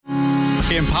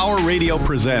Empower Radio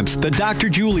presents The Dr.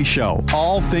 Julie Show,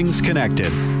 All Things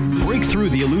Connected. Break through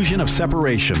the illusion of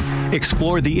separation,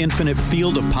 explore the infinite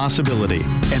field of possibility,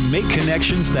 and make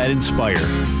connections that inspire.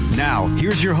 Now,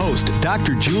 here's your host,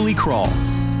 Dr. Julie Kroll.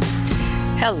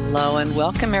 Hello and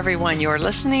welcome, everyone. You're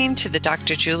listening to the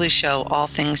Dr. Julie Show, All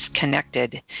Things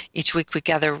Connected. Each week we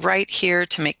gather right here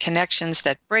to make connections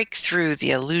that break through the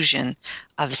illusion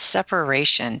of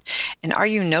separation. And are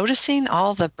you noticing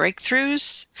all the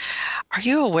breakthroughs? Are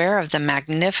you aware of the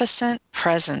magnificent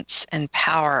presence and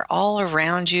power all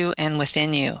around you and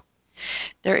within you?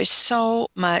 There is so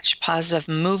much positive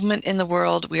movement in the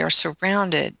world. We are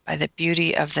surrounded by the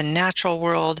beauty of the natural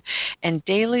world, and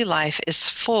daily life is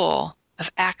full of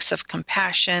acts of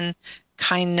compassion,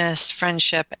 kindness,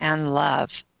 friendship, and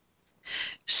love.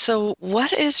 So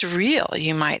what is real,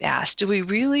 you might ask? Do we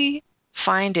really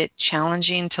find it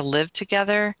challenging to live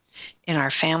together in our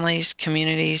families,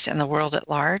 communities, and the world at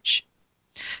large?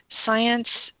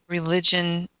 Science,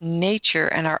 religion, nature,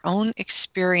 and our own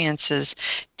experiences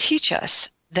teach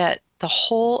us that the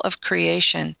whole of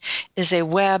creation is a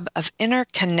web of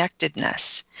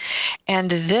interconnectedness. And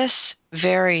this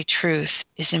very truth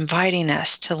is inviting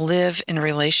us to live in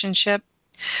relationship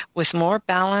with more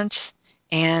balance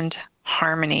and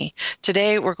harmony.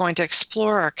 Today, we're going to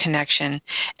explore our connection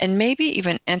and maybe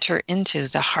even enter into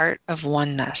the heart of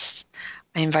oneness.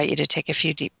 I invite you to take a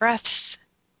few deep breaths,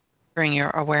 bring your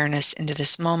awareness into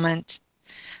this moment,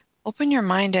 open your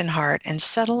mind and heart, and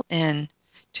settle in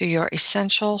to your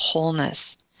essential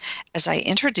wholeness as I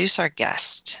introduce our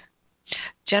guest.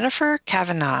 Jennifer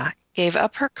Kavanagh gave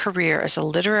up her career as a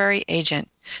literary agent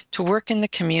to work in the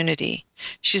community.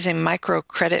 She's a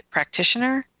microcredit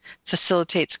practitioner,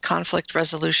 facilitates conflict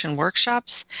resolution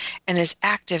workshops, and is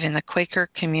active in the Quaker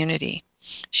community.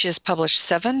 She has published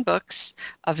 7 books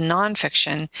of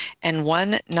nonfiction and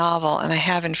 1 novel, and I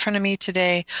have in front of me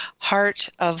today, Heart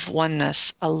of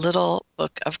Oneness, a little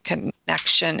book of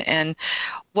connection. And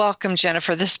welcome,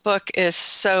 Jennifer. This book is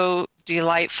so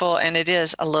delightful, and it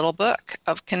is a little book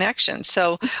of connection.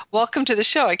 So welcome to the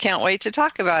show. I can't wait to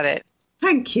talk about it.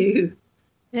 Thank you.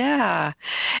 Yeah.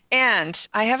 And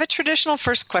I have a traditional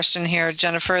first question here,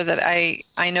 Jennifer, that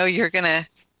I know you're going to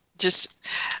just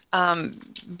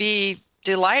be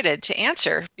delighted to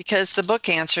answer because the book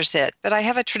answers it. But I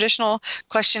have a traditional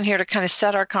question here to kind of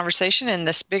set our conversation in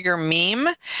this bigger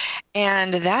meme.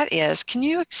 And that is, can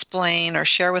you explain or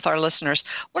share with our listeners,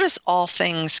 what does all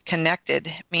things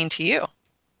connected mean to you?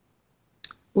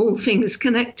 All things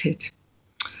connected.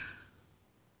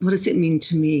 What does it mean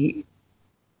to me?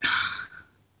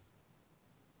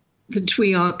 That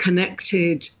we are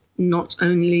connected not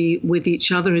only with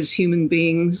each other as human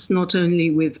beings, not only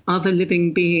with other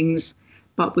living beings,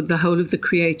 but with the whole of the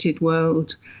created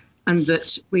world, and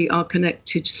that we are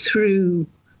connected through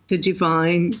the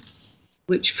divine,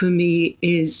 which for me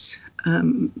is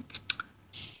the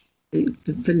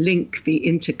link, the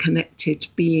interconnected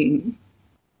being.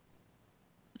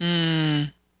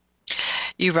 You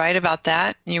write about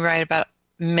that. You write about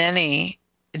many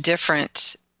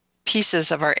different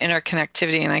pieces of our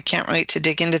interconnectivity, and I can't wait to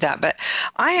dig into that. But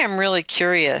I am really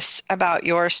curious about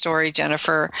your story,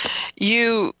 Jennifer.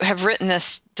 You have written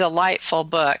this delightful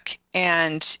book,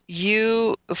 and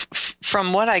you,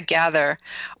 from what I gather,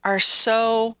 are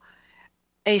so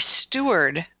a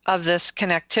steward of this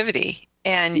connectivity.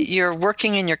 And you're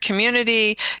working in your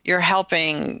community, you're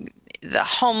helping the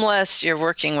homeless, you're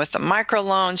working with the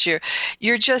microloans,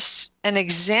 you're just an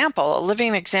example, a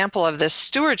living example of this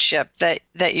stewardship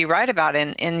that you write about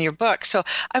in your book. So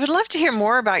I would love to hear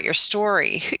more about your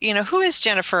story. You know, who is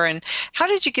Jennifer and how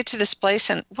did you get to this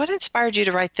place and what inspired you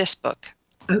to write this book?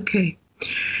 Okay.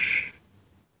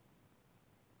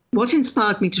 What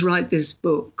inspired me to write this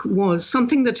book was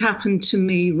something that happened to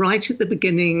me right at the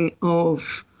beginning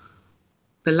of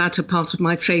the latter part of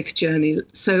my faith journey.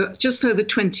 So just over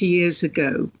 20 years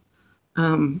ago,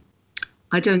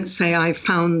 I don't say I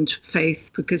found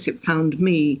faith because it found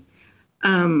me.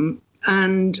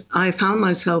 And I found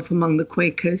myself among the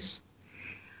Quakers.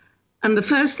 And the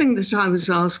first thing that I was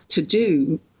asked to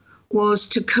do was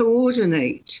to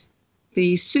coordinate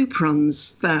the soup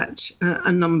runs that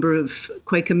a number of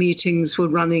Quaker meetings were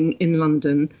running in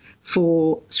London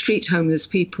for street homeless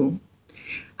people.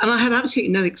 And I had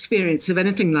absolutely no experience of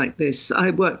anything like this.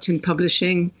 I worked in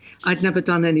publishing. I'd never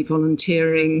done any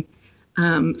volunteering.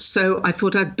 So I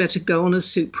thought I'd better go on a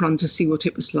soup run to see what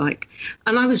it was like.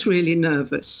 And I was really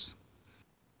nervous.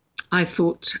 I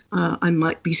thought I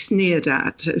might be sneered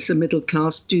at as a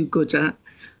middle-class do-gooder,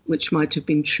 which might have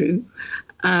been true.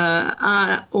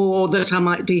 or that I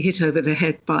might be hit over the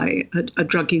head by a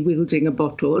druggie wielding a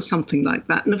bottle or something like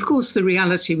that. And of course, the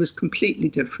reality was completely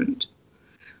different.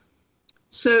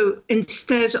 So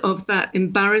instead of that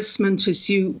embarrassment as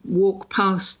you walk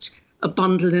past a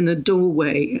bundle in a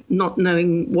doorway, not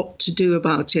knowing what to do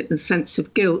about it, the sense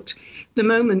of guilt, the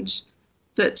moment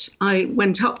that I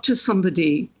went up to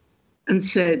somebody and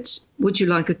said, "Would you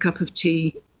like a cup of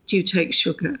tea? Do you take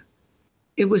sugar?"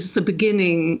 It was the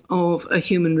beginning of a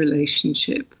human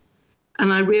relationship.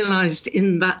 And I realized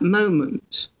in that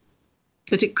moment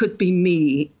that it could be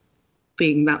me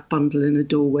being that bundle in a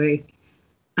doorway,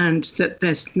 and that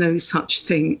there's no such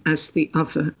thing as the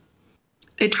other.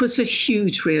 It was a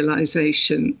huge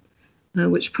realization,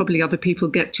 which probably other people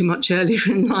get to much earlier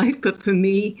in life, but for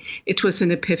me, it was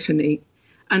an epiphany.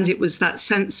 And it was that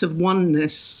sense of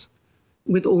oneness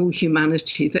with all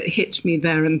humanity that hit me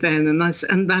there and then. And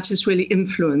that has really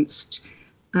influenced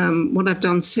what I've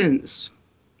done since.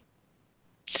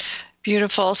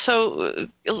 Beautiful. So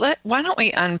why don't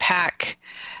we unpack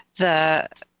the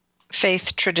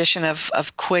faith tradition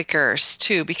of Quakers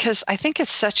too, because I think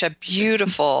it's such a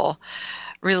beautiful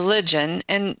religion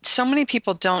and so many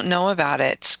people don't know about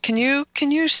it. Can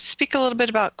you speak a little bit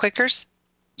about Quakers?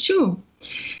 Sure.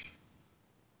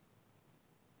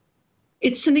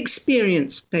 It's an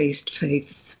experience-based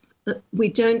faith. We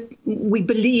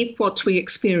believe what we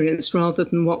experience rather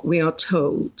than what we are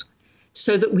told,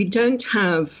 so that we don't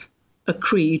have a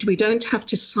creed. We don't have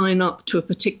to sign up to a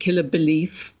particular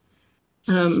belief.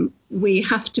 We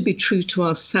have to be true to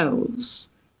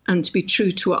ourselves and to be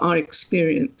true to our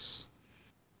experience.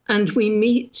 And we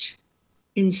meet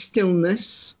in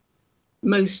stillness,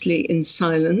 mostly in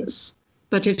silence.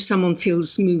 But if someone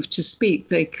feels moved to speak,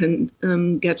 they can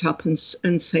get up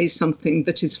and say something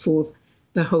that is for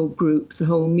the whole group, the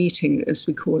whole meeting, as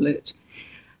we call it.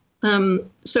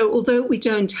 So although we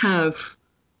don't have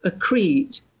a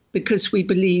creed, because we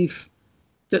believe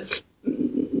that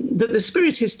the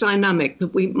spirit is dynamic,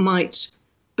 that we might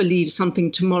believe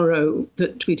something tomorrow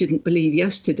that we didn't believe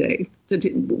yesterday, that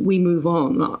we move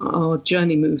on, our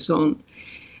journey moves on.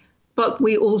 But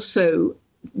we also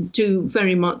do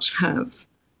very much have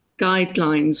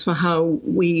guidelines for how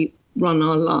we run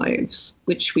our lives,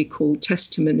 which we call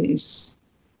testimonies.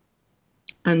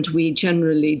 And we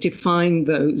generally define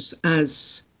those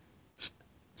as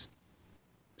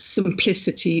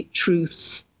simplicity,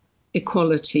 truth,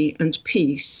 equality, and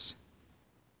peace.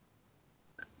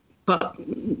 But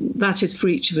that is for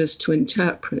each of us to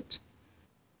interpret.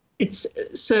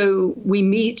 So we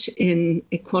meet in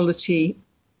equality.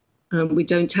 We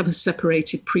don't have a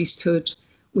separated priesthood.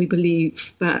 We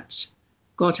believe that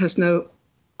God has no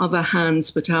other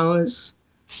hands but ours,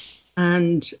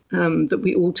 and that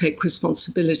we all take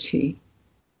responsibility.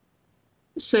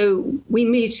 So we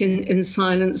meet in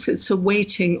silence. It's a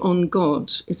waiting on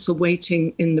God. It's a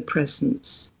waiting in the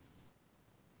presence.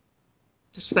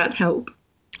 Does that help?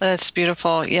 That's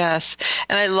beautiful. Yes.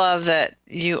 And I love that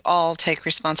you all take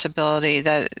responsibility.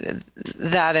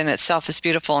 That in itself is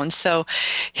beautiful. And so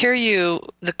here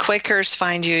the Quakers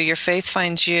find you, your faith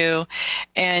finds you,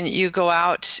 and you go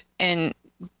out and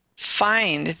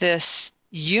find this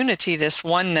unity, this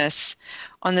oneness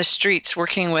on the streets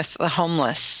working with the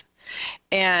homeless.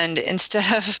 And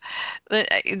instead of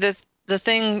the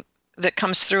thing that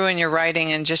comes through in your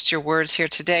writing and just your words here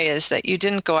today is that you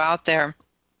didn't go out there.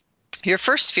 Your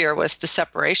first fear was the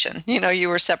separation. You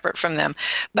were separate from them.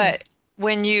 But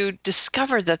when you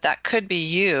discovered that could be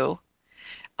you,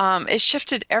 it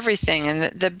shifted everything.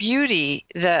 And the beauty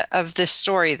of this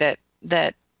story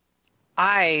that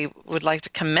I would like to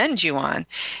commend you on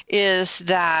is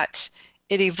that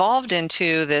it evolved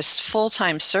into this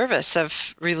full-time service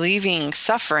of relieving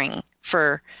suffering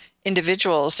for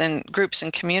individuals and groups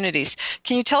and communities.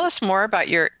 Can you tell us more about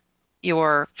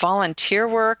your volunteer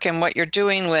work and what you're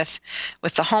doing with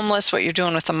the homeless, what you're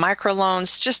doing with the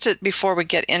microloans, before we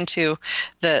get into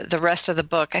the rest of the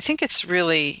book? I think it's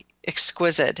really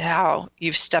exquisite how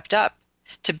you've stepped up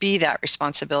to be that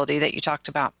responsibility that you talked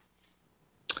about.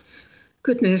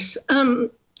 Goodness.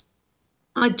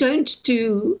 I don't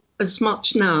do as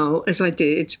much now as I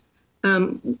did.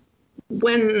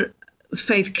 When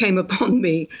faith came upon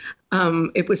me,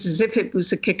 it was as if it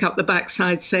was a kick up the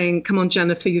backside saying, "Come on,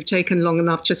 Jennifer, you've taken long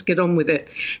enough, just get on with it."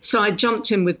 So I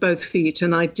jumped in with both feet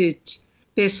and I did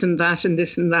this and that and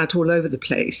this and that all over the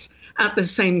place, at the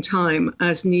same time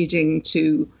as needing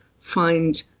to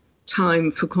find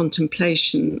time for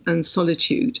contemplation and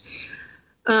solitude.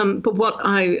 But what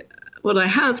I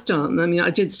have done, I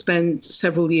did spend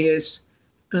several years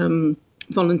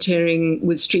volunteering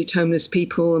with street homeless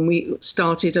people, and we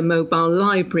started a mobile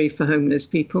library for homeless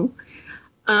people.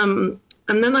 And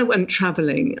then I went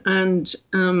traveling. And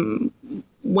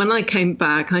when I came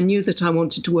back, I knew that I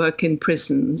wanted to work in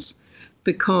prisons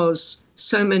because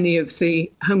so many of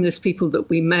the homeless people that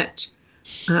we met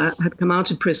had come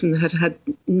out of prison, had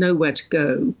nowhere to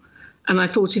go. And I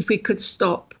thought if we could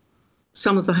stop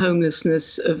some of the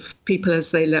homelessness of people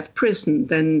as they left prison,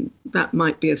 then that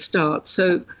might be a start.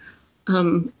 So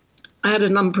I had a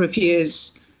number of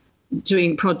years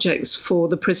doing projects for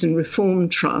the Prison Reform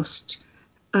Trust.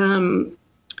 And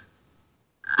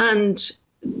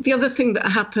the other thing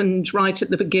that happened right at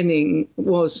the beginning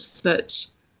was that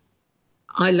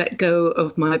I let go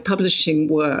of my publishing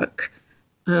work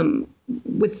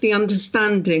with the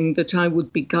understanding that I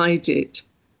would be guided,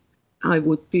 I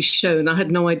would be shown. I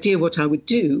had no idea what I would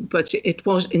do, but it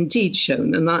was indeed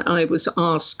shown. And I was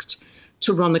asked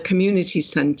to run a community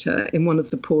centre in one of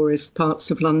the poorest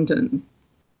parts of London.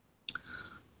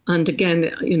 And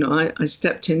again, you know, I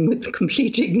stepped in with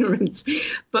complete ignorance.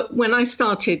 But when I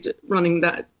started running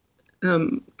that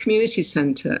community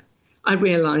centre, I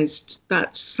realised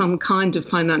that some kind of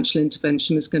financial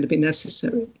intervention was going to be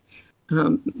necessary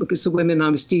because the women I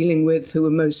was dealing with, who were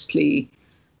mostly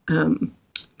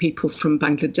people from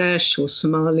Bangladesh or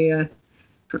Somalia,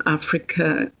 from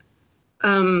Africa,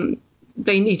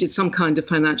 they needed some kind of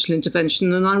financial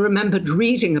intervention. And I remembered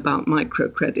reading about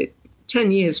microcredit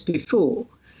 10 years before.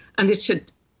 And it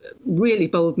had really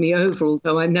bowled me over,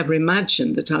 although I never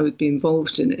imagined that I would be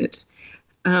involved in it.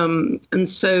 And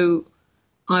so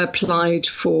I applied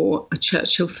for a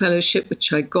Churchill Fellowship,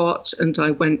 which I got, and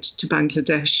I went to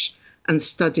Bangladesh and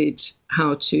studied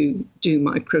how to do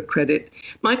microcredit.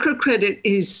 Microcredit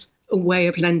is a way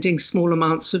of lending small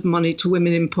amounts of money to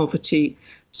women in poverty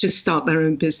to start their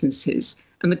own businesses.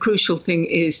 And the crucial thing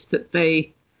is that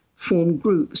they form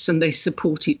groups and they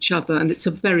support each other. And it's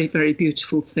a very, very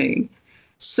beautiful thing.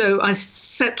 So I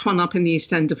set one up in the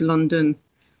East End of London.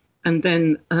 And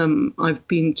then I've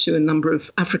been to a number of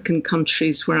African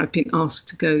countries where I've been asked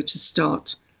to go to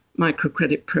start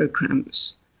microcredit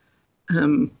programs.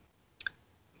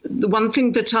 The one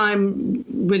thing that I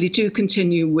really do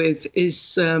continue with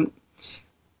is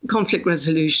conflict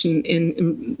resolution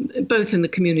in both in the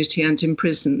community and in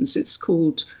prisons. It's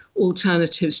called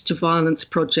Alternatives to Violence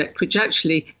Project, which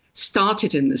actually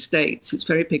started in the States. It's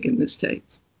very big in the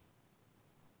States.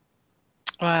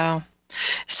 Wow.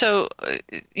 So,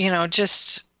 you know,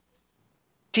 just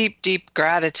deep, deep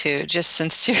gratitude, just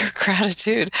sincere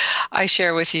gratitude I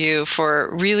share with you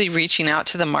for really reaching out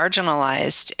to the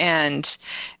marginalized and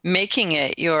making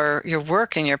it your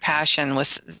work and your passion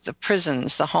with the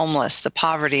prisons, the homeless, the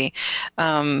poverty.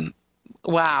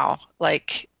 Wow.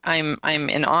 Like I'm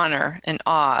in honor and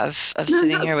awe of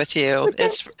sitting here with you.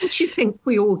 Don't you think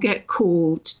we all get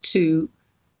called to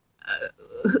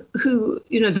who,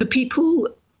 you know, the people,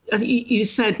 you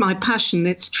said my passion,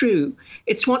 it's true.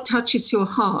 It's what touches your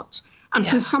heart. And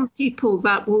for some people,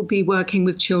 that will be working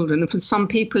with children. And for some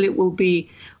people, it will be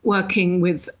working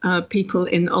with people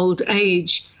in old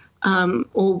age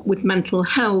or with mental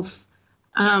health.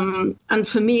 And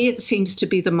for me, it seems to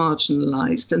be the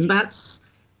marginalized. And that's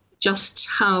just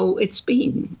how it's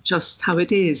been, just how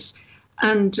it is.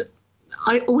 And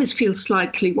I always feel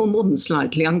slightly, well, more than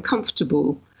slightly,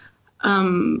 uncomfortable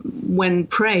when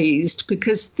praised,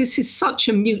 because this is such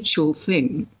a mutual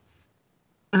thing.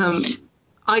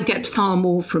 I get far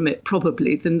more from it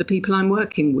probably than the people I'm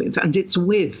working with, and it's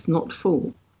with, not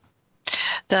for.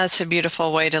 That's a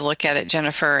beautiful way to look at it,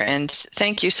 Jennifer, and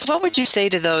thank you. So what would you say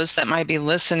to those that might be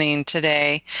listening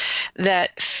today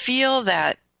that feel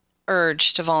that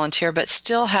urge to volunteer but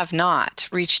still have not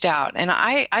reached out? And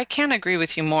I can't agree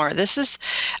with you more. This is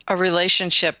a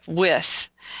relationship with,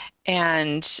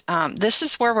 and this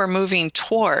is where we're moving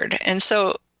toward. And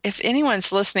so if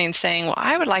anyone's listening saying, well,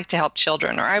 I would like to help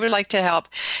children, or I would like to help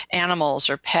animals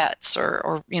or pets,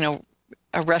 or you know,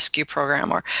 a rescue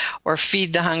program, or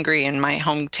feed the hungry in my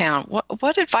hometown,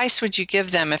 what advice would you give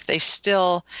them if they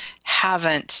still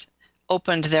haven't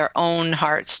opened their own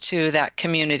hearts to that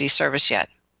community service yet?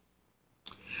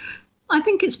 I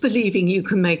think it's believing you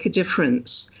can make a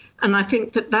difference. And I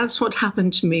think that that's what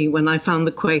happened to me when I found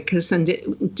the Quakers. And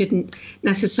it didn't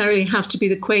necessarily have to be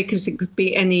the Quakers. It could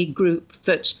be any group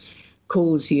that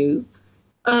calls you.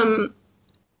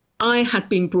 I had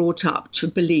been brought up to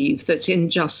believe that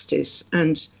injustice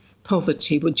and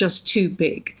poverty were just too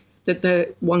big,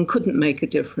 that one couldn't make a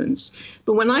difference.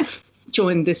 But when I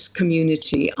joined this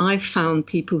community, I found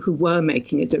people who were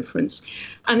making a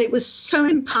difference. And it was so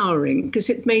empowering because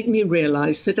it made me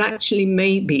realize that actually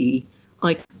maybe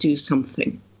I could do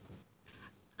something.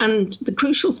 And the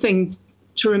crucial thing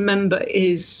to remember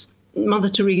is Mother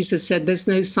Teresa said there's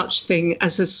no such thing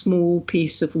as a small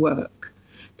piece of work.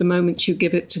 The moment you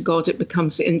give it to God, it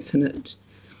becomes infinite.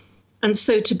 And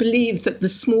so to believe that the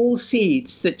small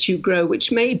seeds that you grow,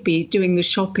 which may be doing the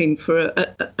shopping for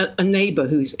a neighbor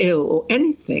who's ill or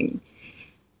anything,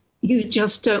 you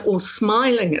just don't, or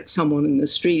smiling at someone in the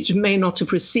street who may not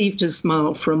have received a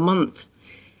smile for a month.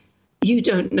 You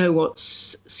don't know what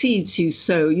seeds you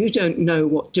sow. You don't know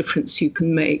what difference you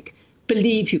can make.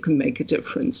 Believe you can make a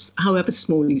difference, however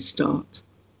small you start.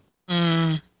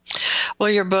 Well,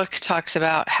 your book talks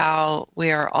about how we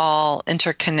are all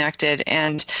interconnected,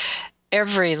 and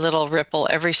every little ripple,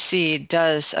 every seed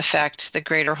does affect the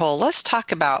greater whole. Let's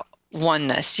talk about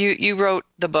oneness. You wrote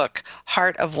the book,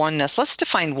 Heart of Oneness. Let's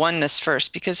define oneness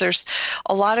first, because there's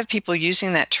a lot of people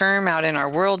using that term out in our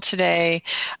world today.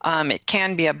 It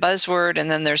can be a buzzword,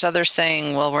 and then there's others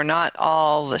saying, well, we're not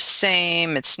all the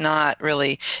same. It's not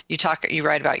really, you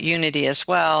write about unity as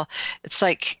well. It's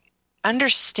like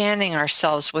understanding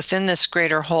ourselves within this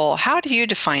greater whole. How do you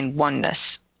define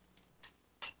oneness?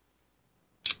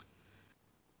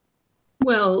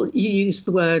 Well, you used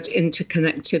the word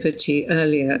interconnectivity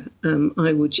earlier.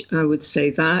 I would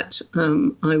say that.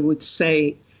 I would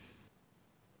say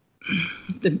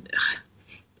the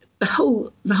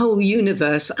whole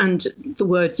universe, and the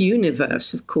word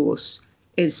universe, of course,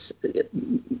 is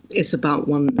about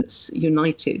oneness,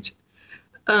 united.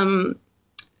 The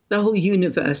whole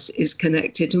universe is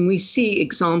connected, and we see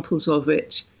examples of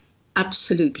it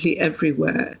absolutely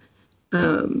everywhere.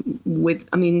 The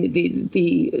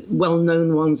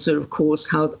well-known ones are, of course,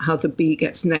 how the bee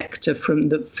gets nectar from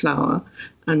the flower,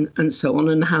 and so on,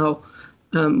 and how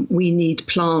we need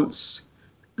plants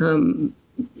to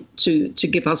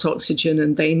give us oxygen,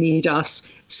 and they need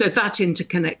us. So that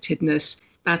interconnectedness,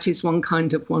 that is one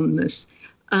kind of oneness.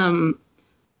 I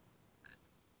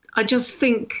just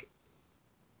think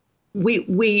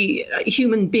we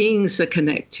human beings are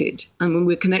connected, and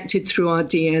we're connected through our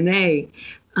DNA.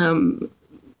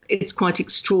 It's quite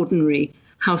extraordinary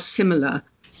how similar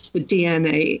the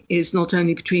DNA is, not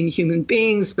only between human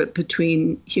beings, but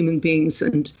between human beings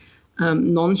and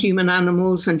non-human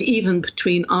animals, and even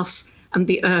between us and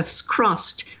the Earth's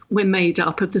crust. We're made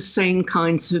up of the same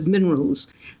kinds of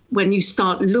minerals. When you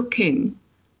start looking,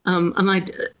 and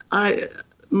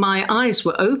my eyes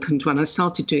were opened when I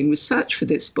started doing research for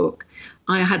this book.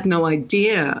 I had no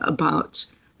idea about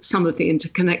some of the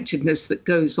interconnectedness that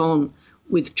goes on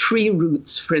with tree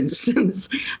roots, for instance.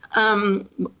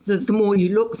 The more you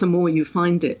look, the more you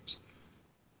find it.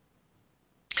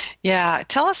 Yeah,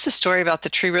 tell us the story about the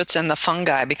tree roots and the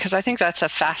fungi, because I think that's a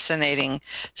fascinating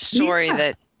story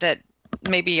that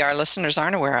maybe our listeners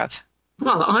aren't aware of.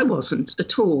 Well, I wasn't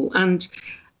at all. And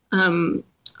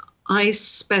I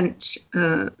spent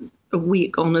a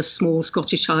week on a small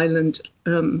Scottish island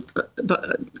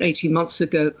about 18 months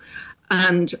ago.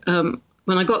 And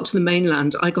when I got to the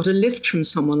mainland, I got a lift from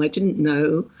someone I didn't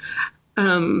know,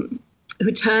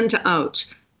 who turned out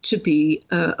to be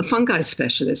a fungi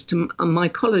specialist, a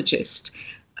mycologist.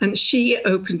 And she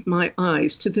opened my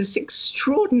eyes to this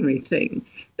extraordinary thing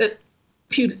that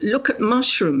if you look at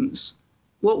mushrooms,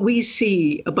 what we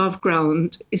see above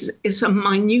ground is a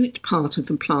minute part of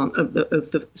the plant,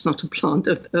 it's not a plant,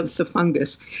 of the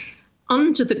fungus.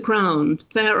 Under the ground,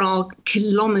 there are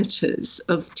kilometers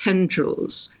of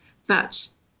tendrils that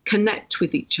connect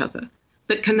with each other,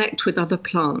 that connect with other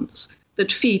plants,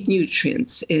 that feed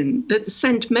nutrients in, that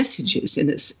send messages in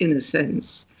a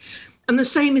sense. And the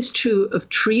same is true of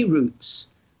tree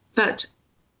roots that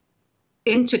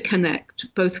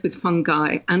interconnect both with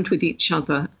fungi and with each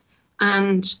other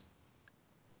and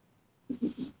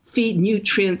feed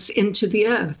nutrients into the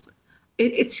earth.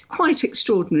 It's quite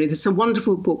extraordinary. There's a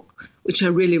wonderful book, which I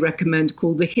really recommend,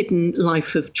 called The Hidden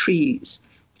Life of Trees.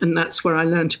 And that's where I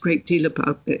learned a great deal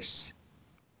about this.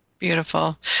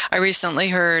 Beautiful. I recently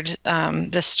heard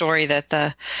this story that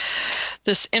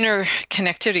this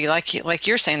interconnectivity, like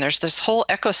you're saying, there's this whole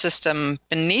ecosystem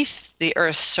beneath the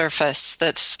Earth's surface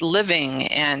that's living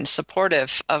and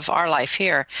supportive of our life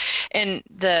here. And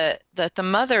the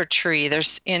mother tree,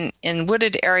 there's in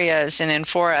wooded areas and in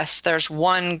forests, there's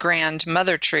one grand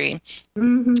mother tree.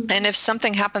 Mm-hmm. And if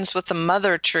something happens with the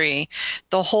mother tree,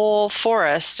 the whole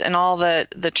forest and all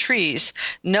the trees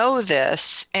know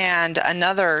this, and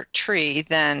another tree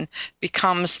then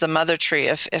becomes the mother tree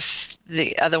if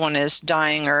the other one is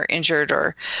dying or injured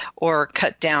or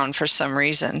cut down for some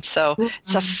reason. So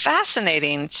it's a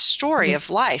fascinating story of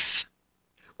life.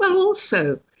 Well,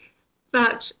 also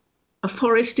that a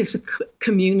forest is a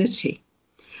community,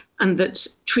 and that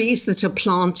trees that are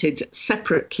planted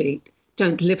separately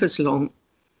don't live as long,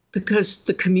 because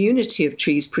the community of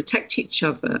trees protect each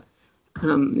other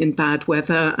in bad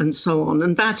weather and so on.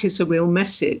 And that is a real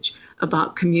message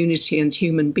about community and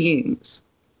human beings.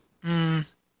 I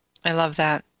love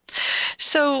that.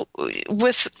 So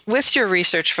with your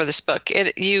research for this book,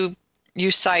 you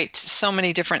cite so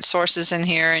many different sources in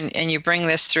here, and you bring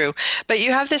this through. But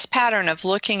you have this pattern of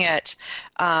looking at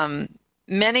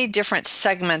many different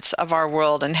segments of our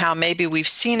world and how maybe we've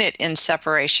seen it in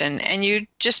separation, and you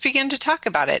just begin to talk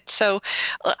about it. So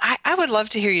I would love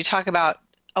to hear you talk about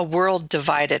a world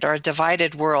divided, or a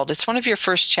divided world. It's one of your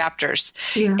first chapters.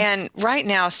 Yeah. And right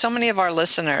now, so many of our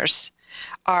listeners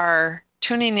are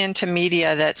tuning into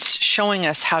media that's showing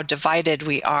us how divided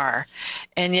we are.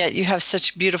 And yet you have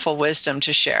such beautiful wisdom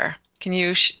to share. Can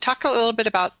you talk a little bit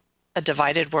about a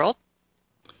divided world?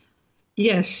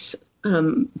 Yes,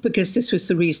 because this was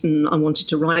the reason I wanted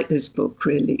to write this book,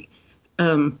 really.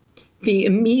 The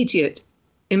immediate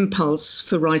impulse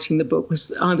for writing the book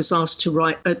was I was asked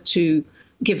to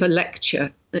give a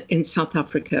lecture in South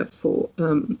Africa for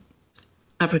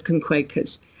African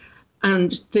Quakers.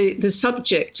 And the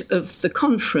subject of the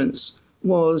conference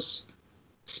was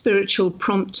spiritual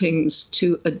promptings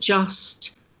to a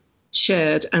just,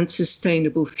 shared and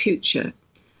sustainable future.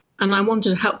 And I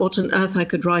wondered what on earth I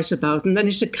could write about. And then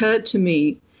it occurred to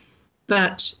me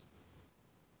that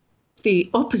the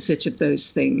opposite of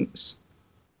those things,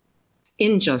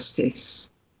 injustice,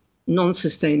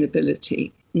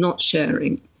 non-sustainability, not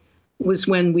sharing, was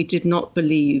when we did not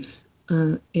believe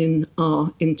in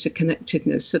our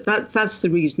interconnectedness. So that's the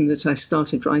reason that I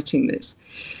started writing this.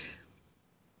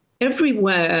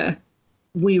 Everywhere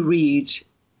we read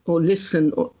or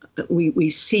listen, or we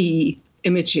see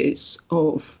images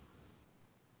of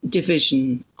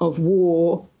division, of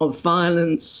war, of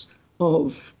violence,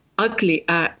 of ugly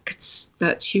acts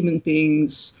that human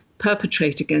beings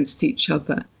perpetrate against each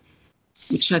other,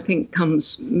 which I think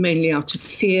comes mainly out of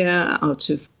fear, out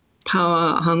of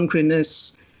power,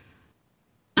 hungriness.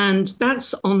 And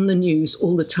that's on the news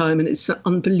all the time, and it's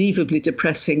unbelievably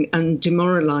depressing and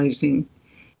demoralizing.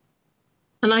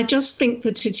 And I just think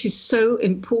that it is so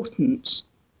important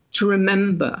to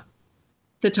remember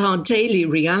that our daily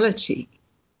reality,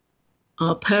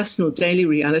 our personal daily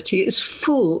reality, is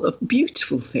full of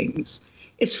beautiful things.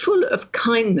 It's full of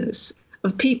kindness,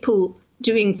 of people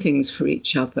doing things for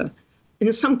each other,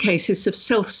 in some cases of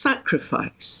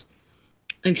self-sacrifice.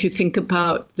 And if you think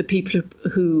about the people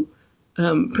who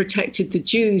protected the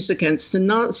Jews against the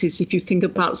Nazis, if you think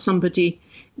about somebody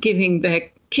giving their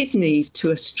kidney to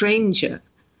a stranger,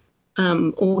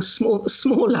 or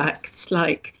small acts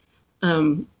like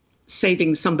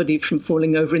saving somebody from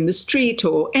falling over in the street,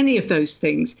 or any of those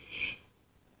things,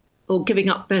 or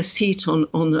giving up their seat on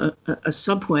a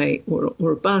subway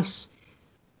or a bus.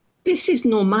 This is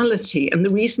normality. And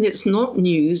the reason it's not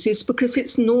news is because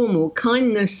it's normal.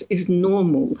 Kindness is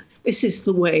normal. This is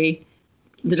the way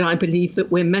that I believe that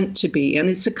we're meant to be. And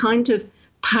it's a kind of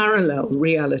parallel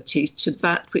reality to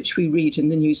that which we read in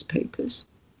the newspapers.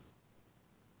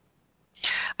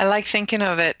 I like thinking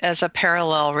of it as a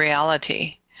parallel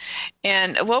reality.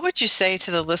 And what would you say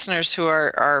to the listeners who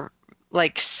are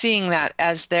like seeing that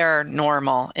as their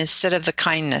normal instead of the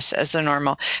kindness as their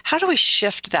normal? How do we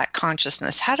shift that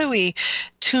consciousness? How do we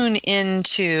tune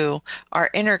into our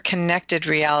interconnected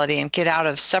reality and get out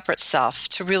of separate self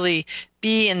to really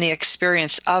be in the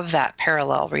experience of that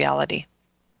parallel reality?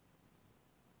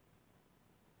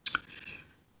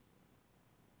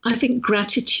 I think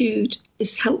gratitude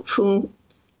is helpful.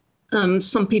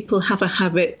 Some people have a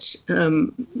habit,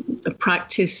 a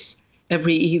practice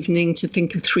every evening to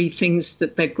think of 3 things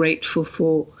that they're grateful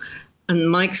for. And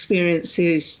my experience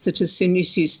is that as soon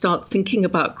as you start thinking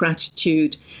about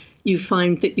gratitude, you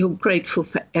find that you're grateful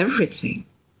for everything.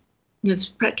 There's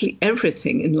practically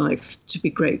everything in life to be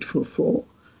grateful for.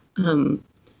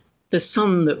 The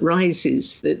sun that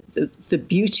rises, the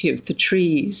beauty of the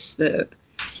trees,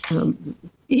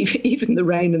 even the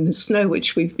rain and the snow,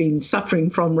 which we've been suffering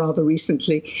from rather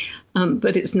recently,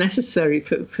 but it's necessary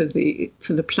for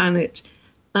the planet.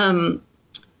 And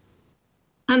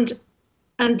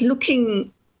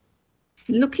looking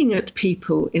at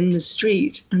people in the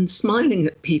street and smiling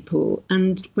at people,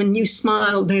 and when you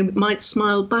smile, they might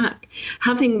smile back.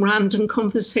 Having random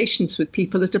conversations with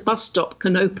people at a bus stop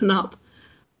can open up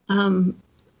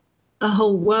a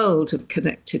whole world of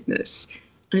connectedness.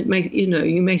 It may,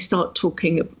 you may start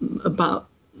talking about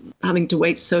having to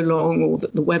wait so long, or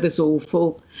that the weather's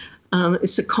awful.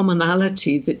 It's a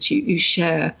commonality that you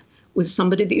share with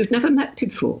somebody that you've never met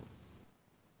before.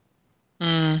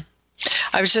 I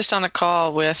was just on a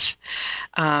call with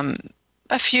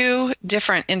a few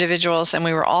different individuals, and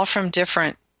we were all from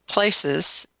different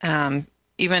places,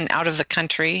 even out of the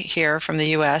country here from the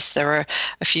U.S. There were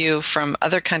a few from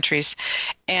other countries.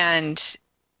 And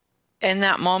in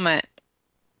that moment,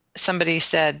 somebody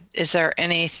said, is there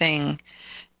anything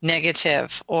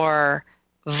negative or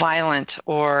violent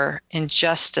or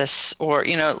injustice or,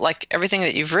 like everything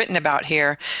that you've written about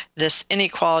here, this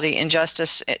inequality,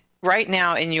 injustice, right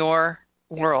now in your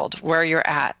world, where you're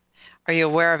at? Are you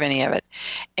aware of any of it?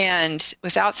 And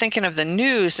without thinking of the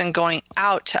news and going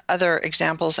out to other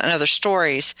examples and other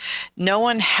stories, no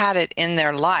one had it in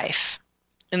their life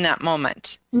in that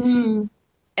moment. Mm-hmm.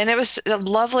 And it was a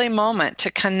lovely moment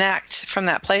to connect from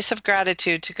that place of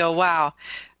gratitude to go, wow,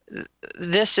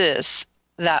 this is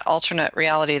that alternate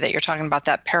reality that you're talking about,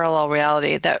 that parallel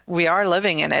reality, that we are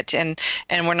living in it, and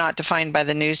we're not defined by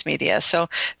the news media. So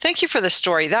thank you for the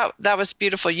story. That was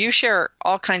beautiful. You share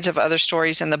all kinds of other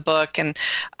stories in the book, and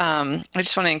I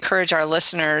just want to encourage our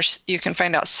listeners. You can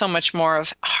find out so much more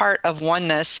of Heart of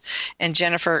Oneness and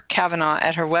Jennifer Kavanaugh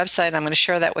at her website. I'm going to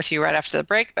share that with you right after the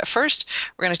break. But first,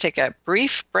 we're going to take a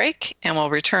brief break, and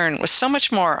we'll return with so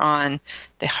much more on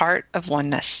the Heart of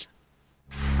Oneness.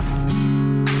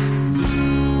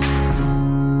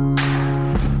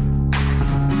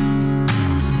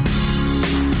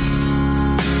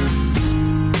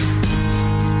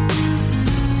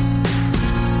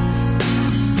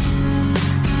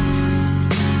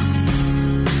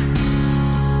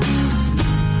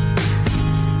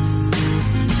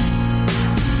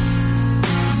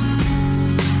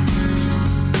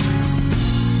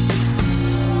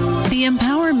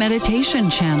 Meditation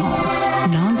Channel.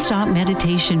 Non-stop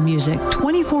meditation music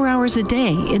 24 hours a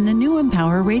day in the new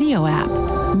Empower Radio app.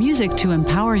 Music to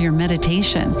empower your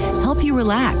meditation, help you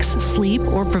relax, sleep,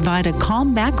 or provide a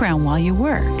calm background while you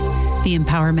work. The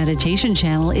Empower Meditation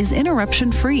Channel is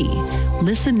interruption-free.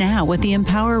 Listen now with the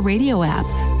Empower Radio app,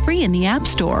 free in the App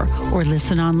Store, or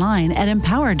listen online at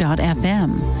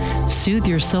empower.fm. Soothe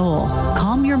your soul,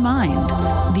 calm your mind.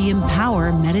 The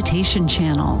Empower Meditation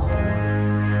Channel.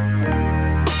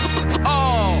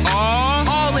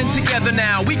 Together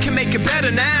now, we can make it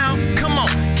better now. Come on,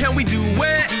 can we do it? Yeah,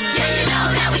 you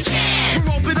know that we can.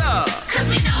 We'll rope it up, cause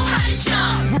we know how to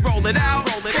jump. We'll roll it out,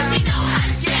 cause we know how to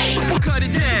skate. We'll cut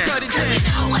it down, cause we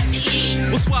know what to eat.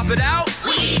 We'll swap it out,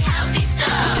 we eat healthy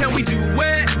stuff. Can we do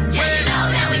it? Yeah, you know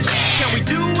that we can. Can we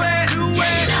do it? Yeah,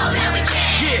 you know that we can.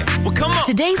 Yeah, well come on.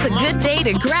 Today's a good day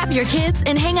to grab your kids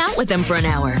and hang out with them for an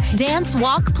hour. Dance,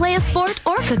 walk, play a sport,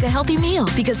 or cook a healthy meal,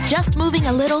 because just moving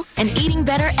a little and eating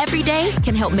better every day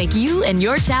can help make you and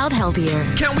your child healthier.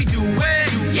 Can we do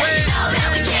it? Yeah, you know that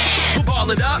we can. We'll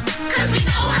ball it up, cause we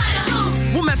know how to hoop.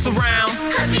 We'll mess around,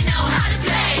 cause we know how to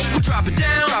play. We'll drop it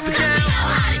down, cause we know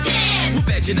how to dance. We'll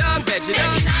veg it up, night and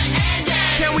day.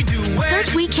 Can we do it?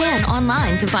 Search We Can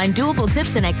online to find doable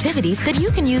tips and activities that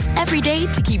you can use every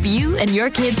day to keep you and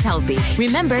your kids healthy.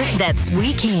 Remember, that's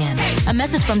We Can. A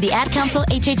message from the Ad Council,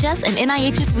 HHS, and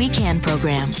NIH's We Can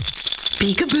program.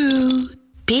 Peekaboo.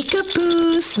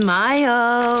 Peekaboo.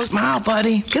 Smile. Smile,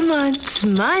 buddy. Come on,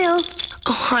 smile.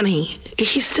 Oh, honey,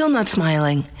 he's still not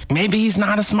smiling. Maybe he's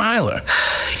not a smiler.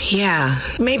 Yeah,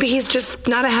 maybe he's just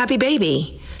not a happy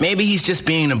baby. Maybe he's just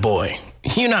being a boy.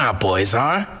 You know how boys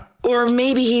are. Or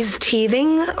maybe he's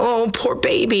teething. Oh, poor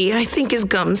baby. I think his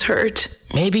gums hurt.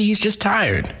 Maybe he's just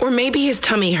tired. Or maybe his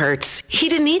tummy hurts. He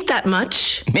didn't eat that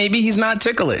much. Maybe he's not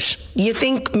ticklish. You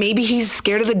think maybe he's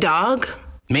scared of the dog?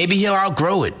 Maybe he'll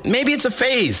outgrow it. Maybe it's a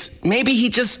phase. Maybe he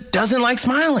just doesn't like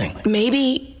smiling.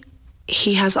 Maybe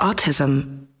he has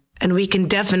autism, and we can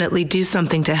definitely do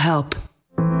something to help.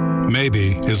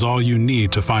 Maybe is all you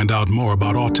need to find out more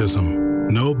about autism.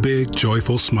 No big,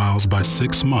 joyful smiles by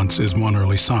 6 months is one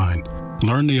early sign.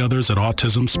 Learn the others at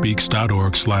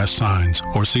autismspeaks.org/signs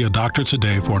or see a doctor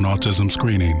today for an autism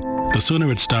screening. The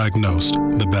sooner it's diagnosed,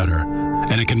 the better.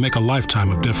 And it can make a lifetime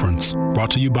of difference.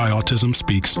 Brought to you by Autism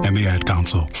Speaks and the Ad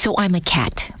Council. So I'm a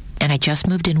cat, and I just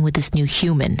moved in with this new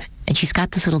human. And she's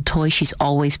got this little toy she's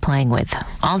always playing with,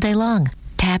 all day long.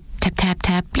 Tap, tap, tap,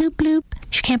 tap, bloop, bloop.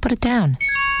 She can't put it down.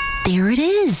 There it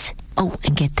is. Oh,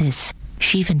 and get this.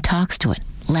 She even talks to it.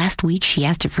 Last week, she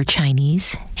asked it for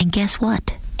Chinese, and guess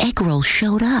what? Egg rolls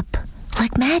showed up.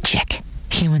 Like magic.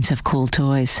 Humans have cool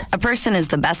toys. A person is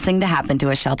the best thing to happen to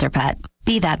a shelter pet.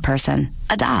 Be that person.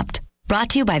 Adopt. Brought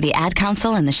to you by the Ad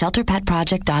Council and the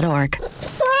ShelterPetProject.org.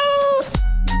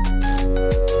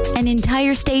 An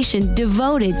entire station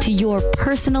devoted to your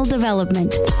personal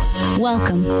development.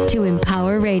 Welcome to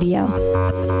Empower Radio.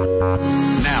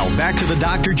 Now, back to the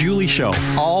Dr. Julie Show.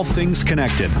 All things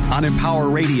connected on Empower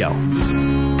Radio.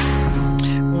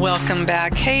 Welcome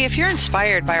back. Hey, if you're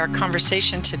inspired by our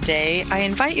conversation today, I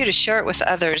invite you to share it with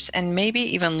others and maybe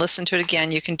even listen to it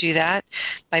again. You can do that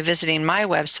by visiting my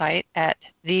website at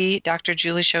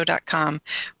thedrjulieshow.com,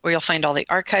 where you'll find all the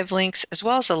archive links as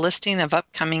well as a listing of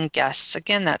upcoming guests.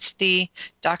 Again, that's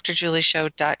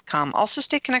thedrjulieshow.com. Also,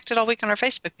 stay connected all week on our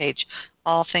Facebook page,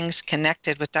 All Things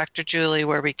Connected with Dr. Julie,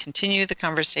 where we continue the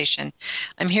conversation.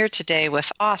 I'm here today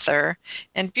with author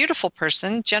and beautiful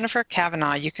person, Jennifer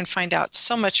Cavanaugh. You can find out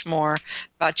so much more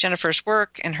about Jennifer's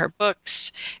work and her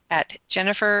books at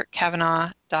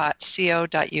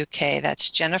jennifercavanaugh.co.uk. That's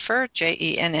Jennifer,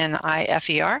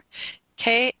 JENNIFER,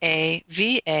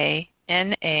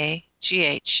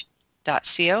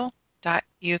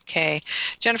 KAVANAGH.co.uk.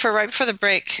 Jennifer, right before the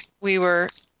break, we were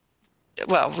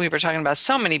talking about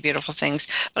so many beautiful things,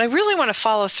 but I really want to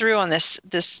follow through on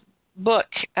this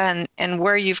book and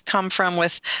where you've come from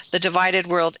with the divided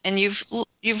world. And you've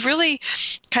really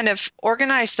kind of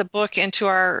organized the book into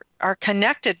our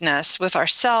connectedness with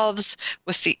ourselves,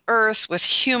 with the earth, with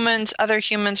humans, other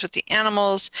humans, with the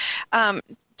animals.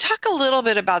 Talk a little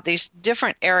bit about these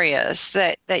different areas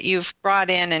that you've brought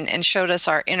in and showed us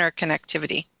our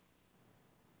interconnectivity.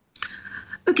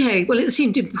 Okay, well, it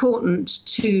seemed important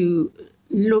to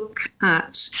look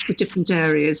at the different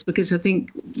areas because I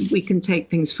think we can take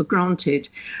things for granted.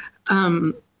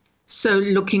 So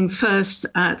looking first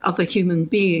at other human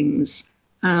beings,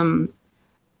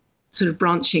 sort of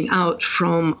branching out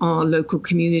from our local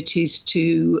communities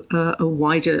to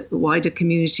wider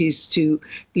communities, to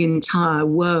the entire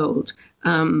world,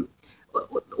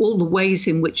 all the ways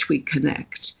in which we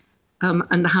connect.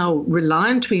 And how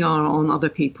reliant we are on other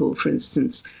people, for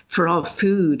instance, for our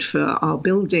food, for our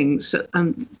buildings.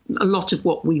 A lot of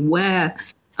what we wear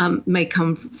may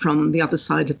come from the other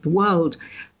side of the world.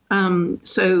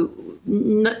 So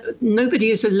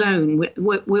nobody is alone.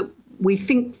 We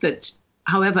think that,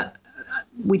 however,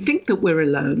 we think that we're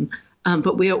alone,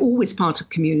 but we are always part of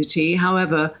community,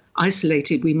 however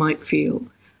isolated we might feel.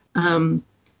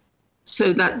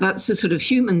 So that's the sort of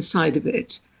human side of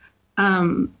it.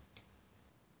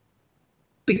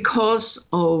 Because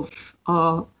of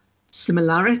our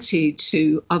similarity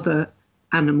to other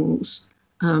animals,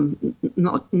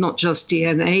 not just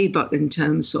DNA, but in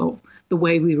terms of the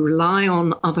way we rely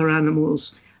on other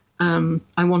animals, I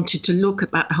wanted to look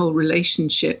at that whole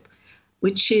relationship,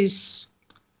 which is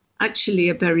actually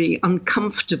a very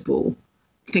uncomfortable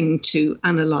thing to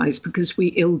analyze because we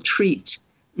ill-treat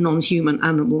non-human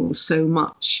animals so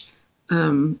much.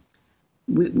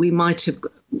 We might have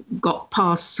got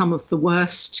past some of the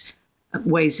worst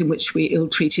ways in which we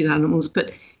ill-treated animals,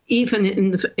 but even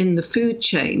in the food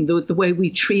chain, the way we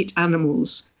treat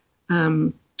animals,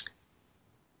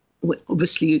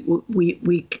 obviously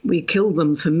we kill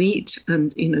them for meat,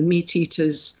 and meat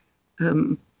eaters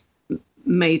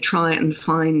may try and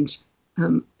find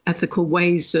ethical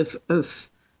ways of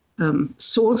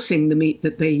sourcing the meat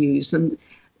that they use,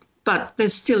 but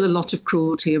there's still a lot of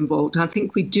cruelty involved. I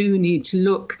think we do need to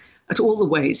look at all the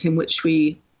ways in which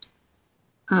we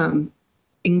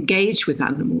engage with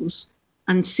animals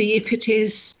and see if it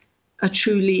is a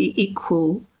truly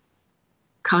equal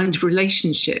kind of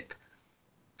relationship.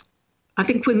 I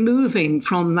think we're moving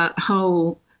from that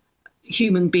whole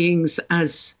human beings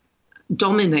as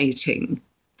dominating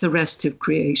the rest of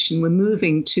creation. We're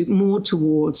moving more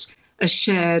towards a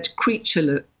shared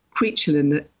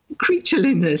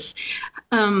creatureliness.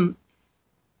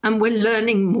 And we're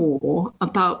learning more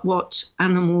about what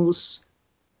animals,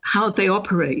 how they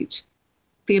operate,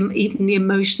 even the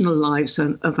emotional lives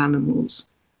of animals.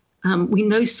 We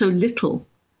know so little,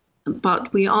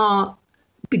 but we are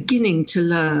beginning to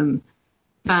learn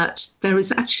that there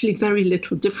is actually very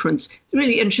little difference.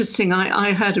 Really interesting,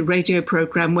 I heard a radio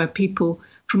program where people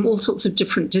from all sorts of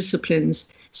different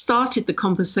disciplines started the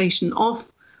conversation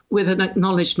off with an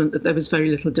acknowledgement that there was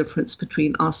very little difference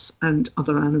between us and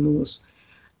other animals.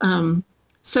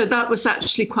 So that was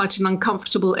actually quite an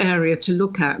uncomfortable area to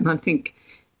look at. And I think,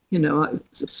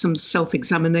 some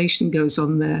self-examination goes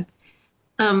on there.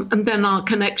 And then our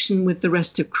connection with the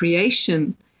rest of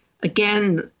creation.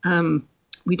 Again,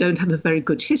 we don't have a very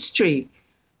good history.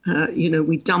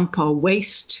 We dump our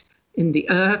waste in the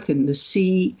earth, in the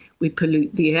sea, we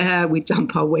pollute the air, we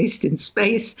dump our waste in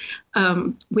space.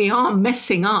 We are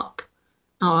messing up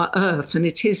our earth, and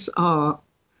it is our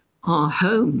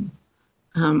home.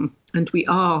 And we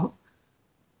are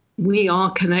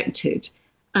connected.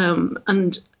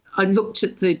 And I looked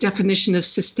at the definition of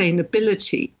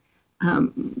sustainability,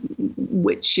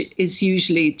 which is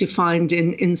usually defined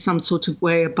in some sort of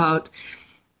way about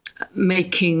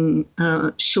making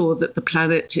sure that the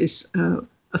planet is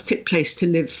a fit place to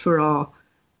live for our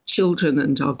children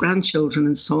and our grandchildren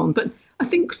and so on. But I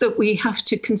think that we have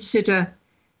to consider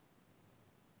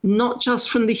not just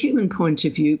from the human point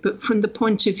of view, but from the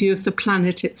point of view of the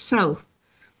planet itself.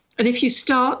 And if you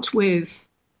start with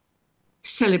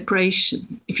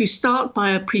celebration, if you start by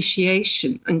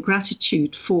appreciation and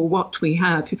gratitude for what we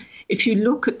have, if you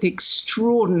look at the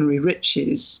extraordinary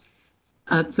riches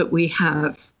that we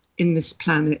have in this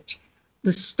planet,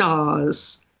 the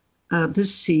stars, the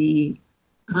sea,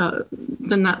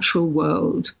 the natural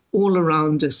world, all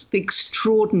around us, the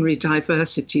extraordinary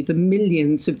diversity, the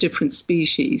millions of different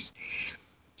species,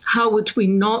 how would we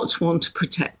not want to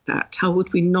protect that? How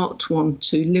would we not want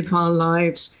to live our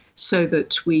lives so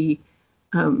that we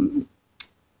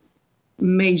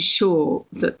made sure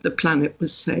that the planet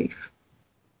was safe?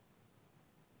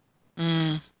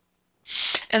 Mm.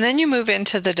 And then you move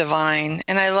into the divine.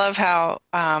 And I love how,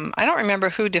 I don't remember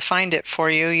who defined it for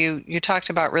you. You talked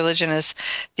about religion as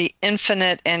the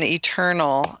infinite and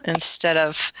eternal instead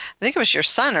of, I think it was your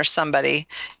son or somebody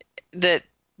that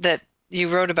you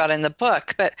wrote about in the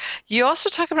book. But you also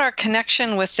talk about our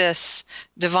connection with this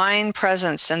divine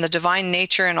presence and the divine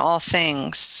nature in all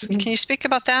things. Mm-hmm. Can you speak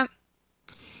about that?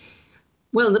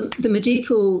 Well, the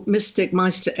medieval mystic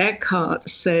Meister Eckhart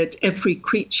said every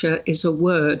creature is a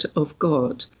word of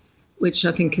God, which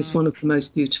I think is one of the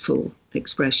most beautiful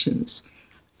expressions.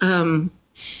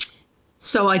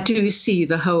 So I do see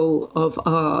the whole of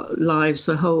our lives,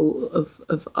 the whole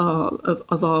of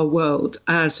our world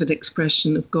as an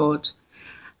expression of God.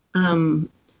 And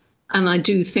I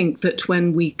do think that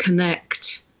when we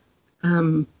connect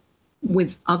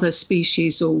with other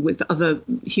species or with other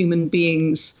human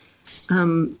beings,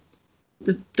 that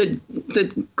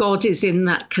God is in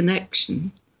that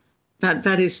connection.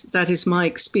 That is my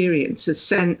experience, a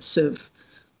sense of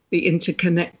the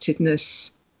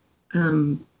interconnectedness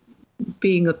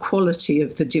being a quality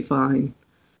of the divine.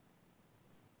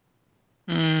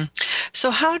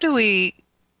 So how do we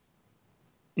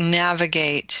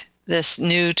navigate this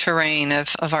new terrain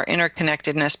of our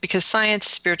interconnectedness? Because science,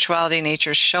 spirituality,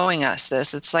 nature is showing us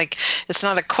this. It's like, it's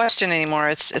not a question anymore.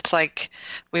 It's like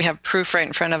we have proof right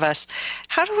in front of us.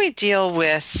 How do we deal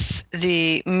with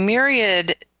the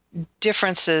myriad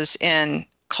differences in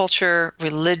culture,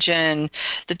 religion,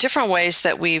 the different ways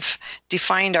that we've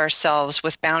defined ourselves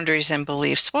with boundaries and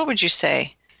beliefs? What would you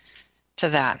say to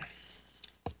that?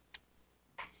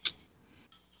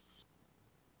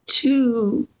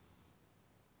 To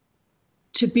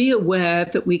be aware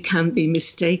that we can be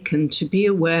mistaken, to be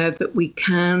aware that we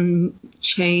can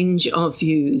change our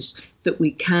views, that we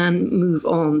can move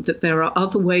on, that there are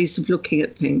other ways of looking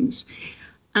at things.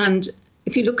 And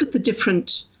if you look at the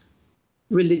different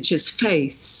religious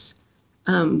faiths,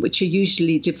 which are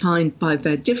usually defined by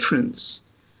their difference,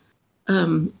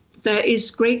 there is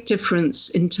great difference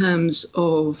in terms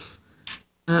of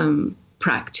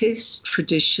practice,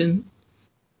 tradition.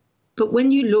 But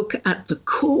when you look at the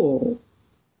core,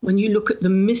 when you look at the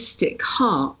mystic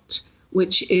heart,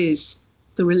 which is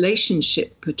the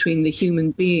relationship between the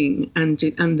human being and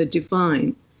the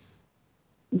divine,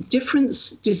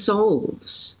 difference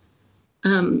dissolves.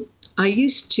 I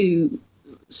used to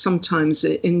sometimes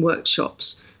in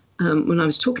workshops, when I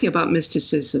was talking about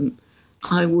mysticism,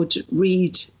 I would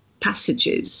read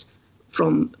passages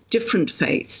from different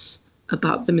faiths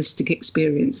about the mystic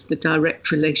experience, the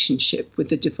direct relationship with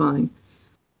the divine,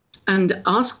 and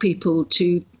ask people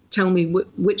to tell me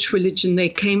which religion they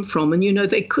came from. And,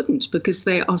 they couldn't, because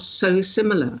they are so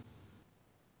similar.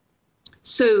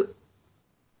 So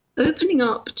opening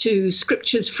up to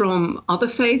scriptures from other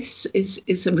faiths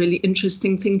is a really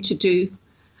interesting thing to do.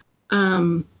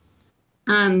 And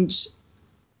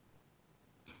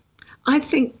I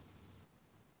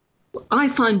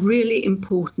find really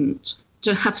important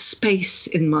to have space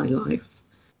in my life,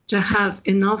 to have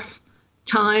enough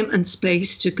time and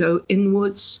space to go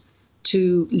inwards,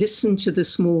 to listen to the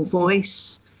small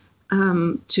voice,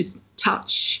 to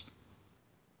touch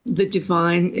the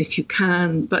divine if you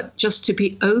can, but just to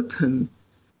be open,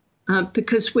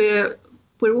 because we're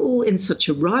all in such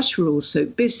a rush. We're all so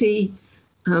busy.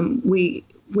 We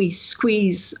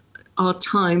squeeze our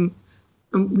time,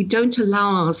 and we don't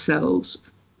allow ourselves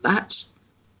that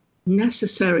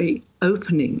necessary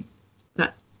opening,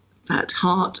 that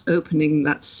heart opening,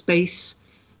 that space.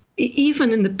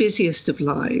 Even in the busiest of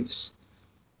lives,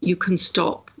 you can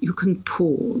stop, you can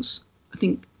pause.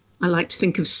 I like to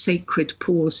think of sacred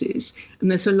pauses. And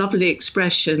there's a lovely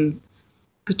expression,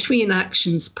 between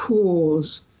actions,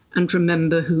 pause and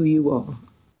remember who you are.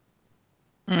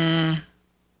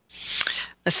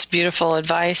 That's beautiful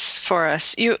advice for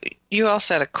us. You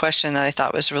also had a question that I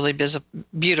thought was really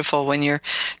beautiful when you're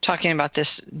talking about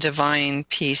this divine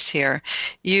piece here.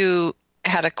 You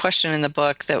had a question in the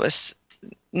book that was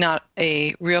not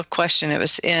a real question. It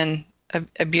was in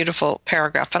a beautiful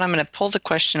paragraph, but I'm going to pull the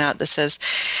question out that says,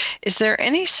 is there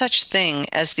any such thing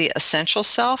as the essential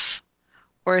self,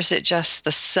 or is it just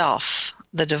the self,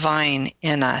 the divine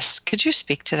in us? Could you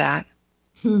speak to that?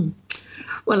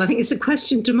 Well, I think it's a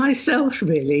question to myself,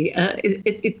 really.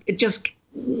 It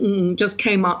just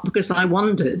came up because I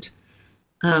wondered.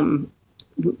 I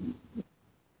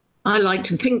like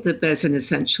to think that there's an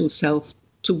essential self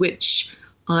to which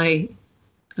I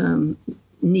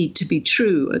need to be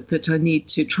true, that I need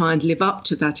to try and live up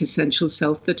to that essential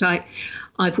self, that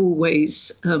I've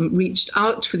always reached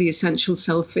out for the essential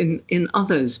self in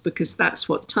others, because that's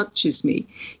what touches me.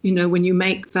 You know, when you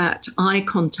make that eye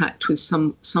contact with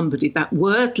somebody, that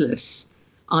wordless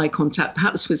eye contact,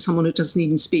 perhaps with someone who doesn't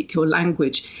even speak your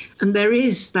language, and there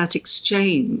is that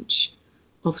exchange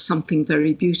of something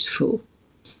very beautiful.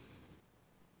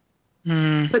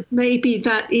 But maybe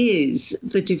that is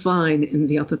the divine in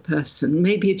the other person.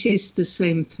 Maybe it is the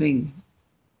same thing.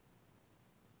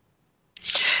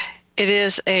 It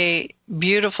is a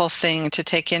beautiful thing to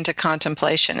take into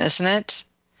contemplation, isn't it?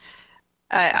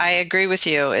 I agree with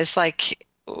you. It's like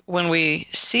when we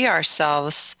see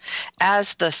ourselves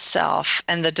as the self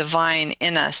and the divine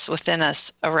in us, within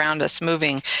us, around us,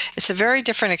 moving, it's a very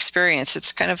different experience.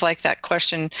 It's kind of like that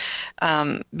question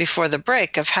before the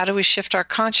break of how do we shift our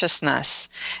consciousness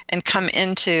and come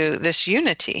into this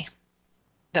unity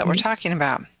that we're talking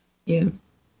about. Yeah.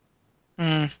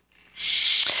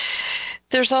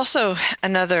 There's also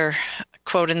another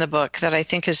quote in the book that I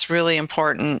think is really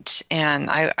important, and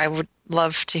I would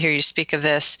love to hear you speak of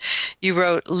this. You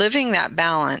wrote, living that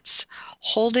balance,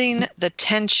 holding the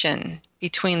tension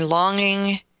between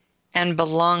longing and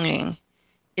belonging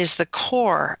is the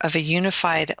core of a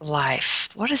unified life.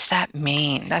 What does that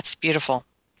mean? That's beautiful.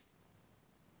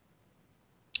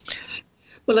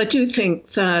 Well, I do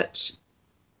think that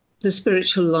the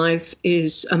spiritual life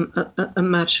is a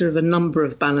matter of a number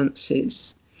of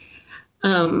balances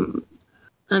and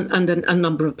a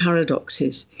number of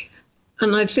paradoxes.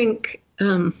 And I think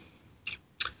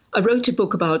I wrote a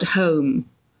book about home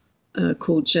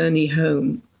called Journey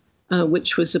Home,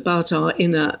 which was about our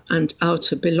inner and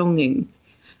outer belonging.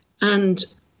 And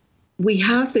we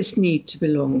have this need to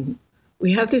belong.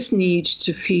 We have this need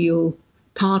to feel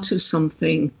part of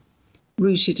something,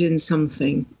 rooted in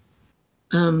something.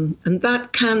 And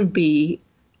that can be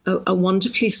a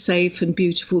wonderfully safe and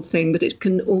beautiful thing, but it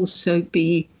can also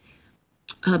be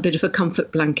a bit of a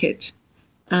comfort blanket,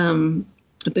 a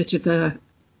bit of a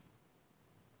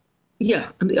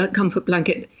comfort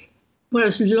blanket.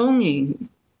 Whereas longing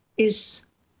is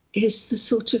the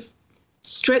sort of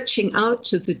stretching out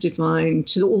to the divine,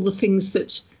 to all the things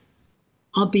that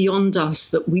are beyond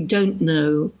us that we don't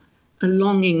know, a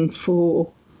longing for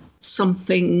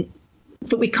something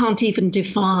that we can't even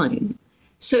define.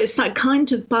 So it's that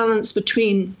kind of balance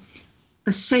between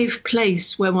a safe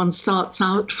place where one starts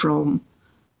out from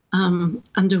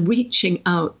and a reaching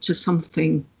out to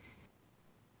something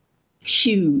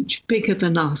huge, bigger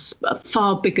than us,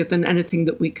 far bigger than anything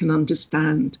that we can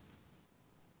understand.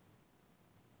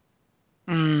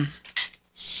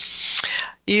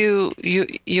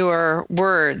 Your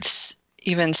words,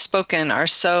 even spoken, are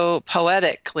so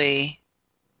poetically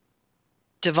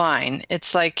divine.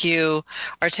 It's like you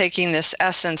are taking this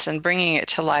essence and bringing it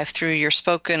to life through your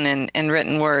spoken and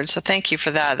written words. So thank you for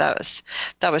that.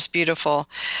 That was beautiful.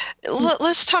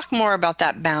 Let's talk more about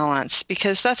that balance,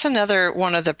 because that's another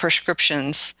one of the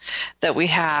prescriptions that we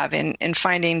have in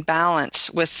finding balance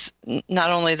with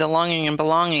not only the longing and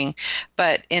belonging,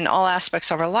 but in all aspects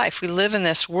of our life. We live in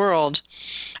this world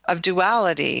of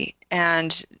duality,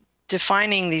 and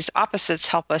defining these opposites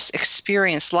help us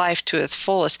experience life to its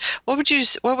fullest. What would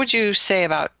you say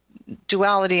about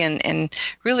duality and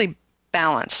really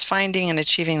balance, finding and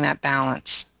achieving that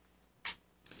balance?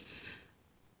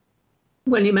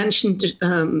 Well, you mentioned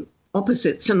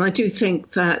opposites, and I do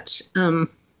think that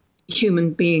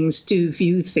human beings do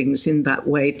view things in that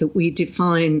way, that we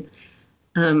define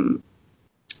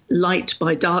light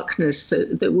by darkness,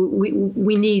 that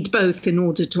we need both in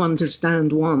order to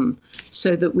understand one,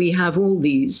 so that we have all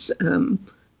these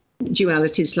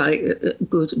dualities like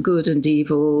good and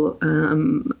evil,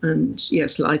 and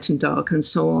yes, light and dark, and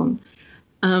so on,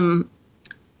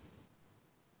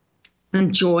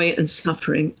 and joy and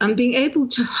suffering, and being able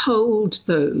to hold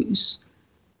those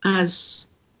as,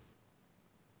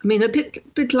 I mean, a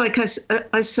bit like I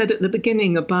said at the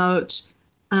beginning about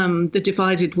the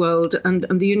divided world and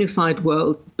the unified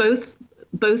world, both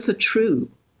are true.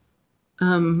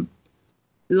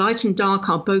 Light and dark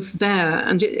are both there,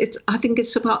 and I think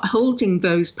it's about holding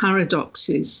those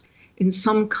paradoxes in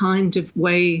some kind of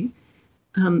way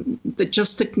that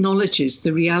just acknowledges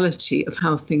the reality of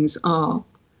how things are,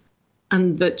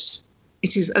 and that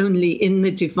it is only in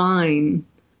the divine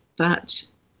that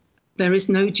there is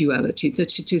no duality,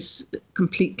 that it is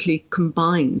completely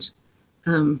combined.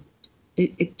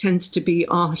 It tends to be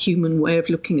our human way of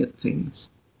looking at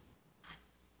things.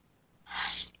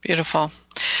 Beautiful.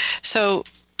 So,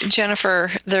 Jennifer,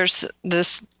 there's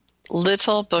this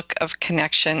little book of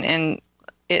connection, and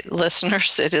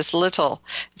listeners, it is little.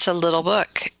 It's a little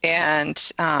book, and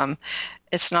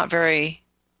it's not very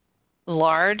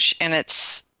large, and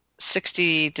it's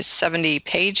 60 to 70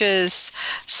 pages,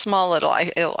 small little.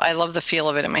 I love the feel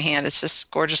of it in my hand. It's this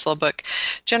gorgeous little book.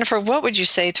 Jennifer, what would you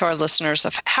say to our listeners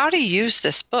of how to use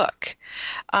this book?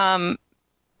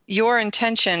 Your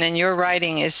intention and your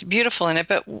writing is beautiful in it,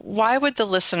 but why would the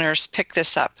listeners pick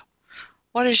this up?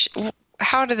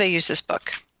 How do they use this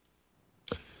book?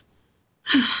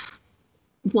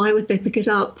 Why would they pick it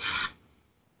up?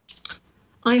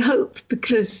 I hope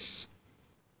because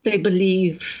they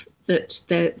believe that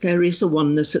there is a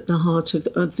oneness at the heart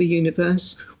of the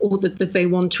universe, or that they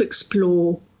want to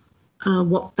explore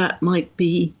what that might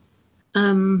be.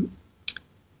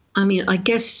 I mean, I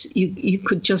guess you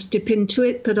could just dip into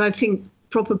it, but I think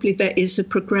probably there is a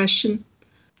progression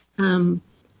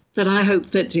that I hope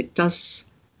that it does,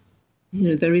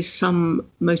 there is some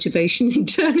motivation in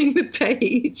turning the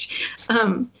page.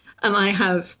 And I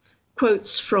have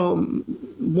quotes from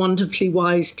wonderfully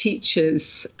wise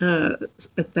teachers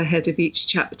at the head of each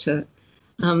chapter.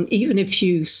 Even if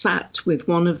you sat with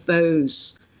one of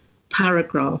those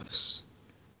paragraphs,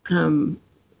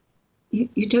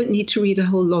 you don't need to read a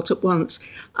whole lot at once.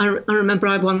 I remember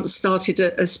I once started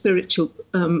a spiritual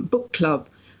book club,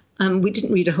 and we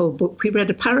didn't read a whole book, we read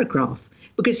a paragraph.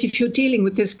 Because if you're dealing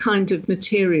with this kind of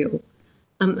material,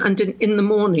 and in the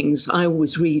mornings I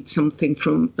always read something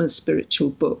from a spiritual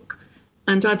book,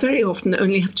 and I very often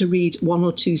only have to read one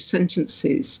or two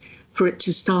sentences for it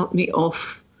to start me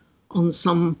off on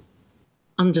some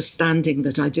understanding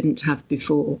that I didn't have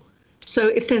before. So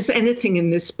if there's anything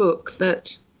in this book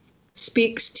that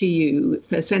speaks to you, if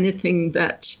there's anything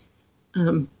that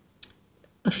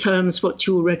affirms what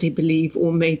you already believe,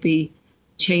 or maybe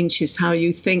changes how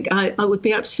you think, I would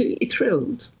be absolutely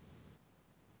thrilled.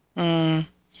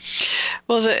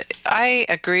 Well, I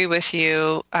agree with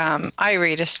you. I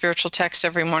read a spiritual text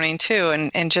every morning too,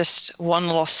 and just one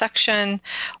little section,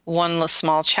 one little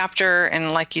small chapter,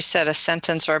 and like you said, a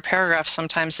sentence or a paragraph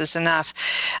sometimes is enough.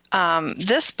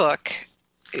 This book,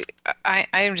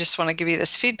 I just want to give you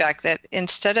this feedback that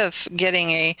instead of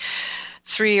getting a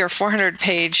 300 or 400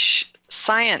 page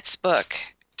science book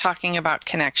talking about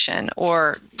connection,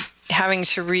 or having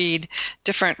to read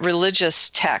different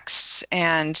religious texts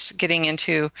and getting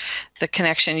into the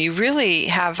connection, you really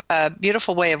have a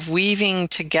beautiful way of weaving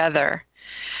together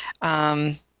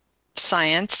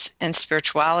science and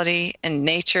spirituality and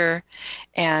nature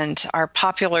and our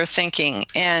popular thinking.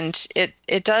 And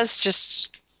it does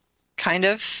just kind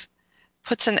of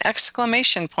puts an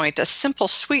exclamation point, a simple,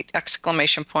 sweet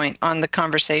exclamation point on the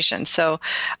conversation. So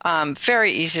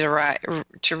very easy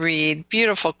to read,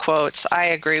 beautiful quotes. I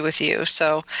agree with you.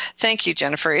 So thank you,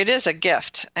 Jennifer. It is a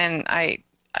gift, and I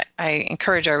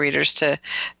encourage our readers to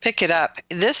pick it up.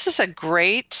 This is a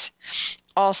great,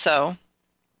 also,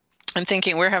 I'm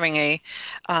thinking we're having a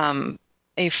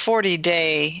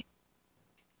 40-day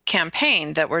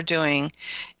campaign that we're doing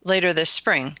later this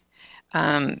spring.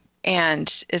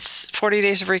 And it's 40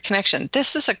 Days of Reconnection.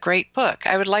 This is a great book.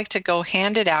 I would like to go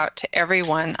hand it out to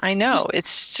everyone I know.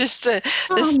 It's just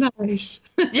nice.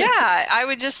 Yeah, I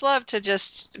would just love to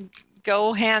just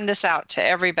go hand this out to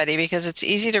everybody because it's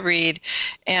easy to read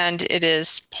and it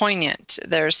is poignant.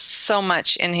 There's so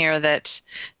much in here that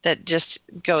just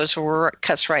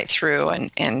cuts right through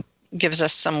and gives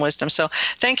us some wisdom. So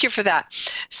thank you for that.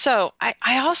 So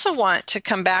I also want to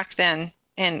come back then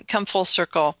and come full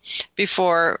circle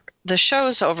before the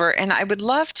show's over. And I would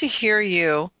love to hear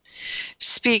you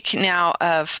speak now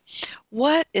of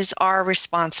what is our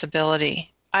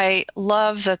responsibility. I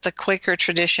love that the Quaker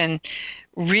tradition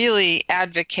really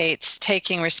advocates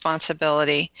taking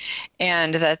responsibility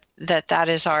and that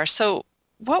is ours. So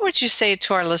what would you say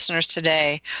to our listeners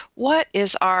today? What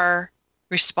is our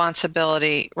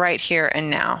responsibility right here and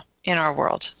now in our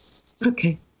world?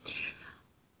 Okay.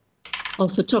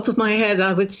 Off the top of my head,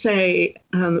 I would say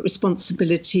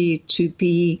responsibility to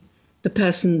be the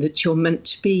person that you're meant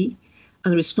to be, a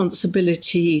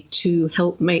responsibility to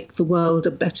help make the world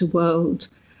a better world.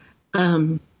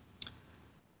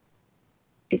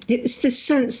 It's this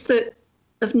sense that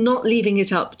of not leaving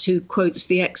it up to, quotes,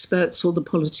 the experts or the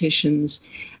politicians,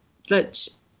 that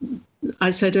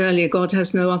I said earlier, God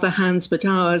has no other hands but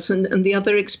ours, and the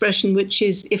other expression, which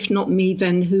is, if not me,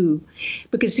 then who?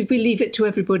 Because if we leave it to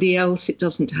everybody else, it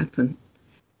doesn't happen.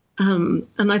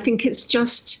 And I think it's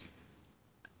just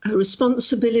a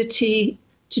responsibility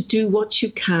to do what you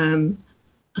can,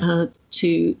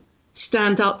 to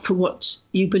stand up for what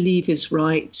you believe is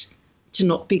right, to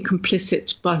not be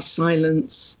complicit by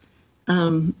silence,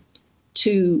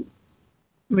 to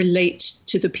relate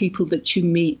to the people that you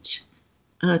meet,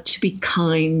 to be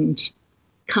kind.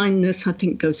 Kindness, I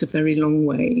think, goes a very long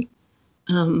way,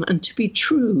 and to be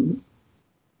true.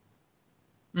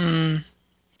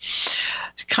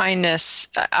 Kindness.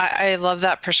 I love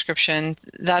that prescription.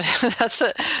 That's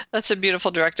a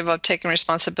beautiful directive of taking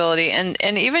responsibility, and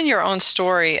even your own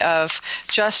story of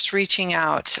just reaching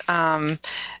out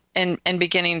and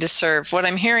beginning to serve. What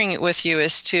I'm hearing with you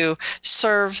is to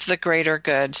serve the greater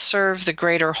good, serve the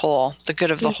greater whole, the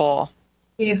good of the whole.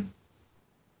 Yeah.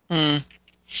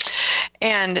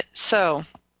 And so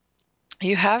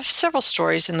you have several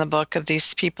stories in the book of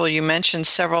these people. You mentioned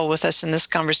several with us in this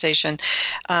conversation.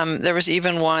 There was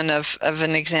even one of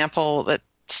an example that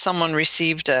someone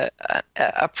received a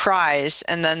prize,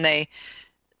 and then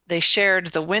they shared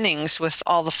the winnings with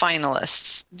all the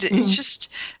finalists. It's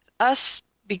just us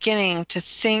beginning to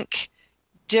think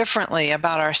differently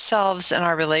about ourselves and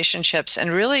our relationships,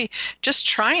 and really just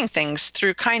trying things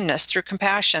through kindness, through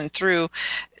compassion, through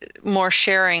more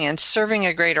sharing and serving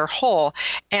a greater whole.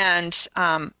 And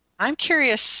I'm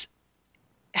curious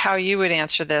how you would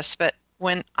answer this, but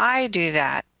when I do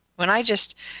that, when I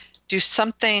just do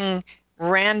something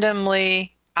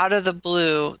randomly out of the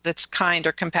blue that's kind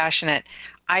or compassionate,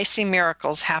 I see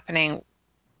miracles happening.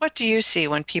 What do you see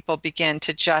when people begin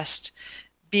to just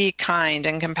be kind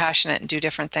and compassionate and do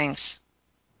different things?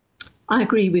 I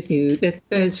agree with you that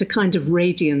there's a kind of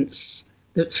radiance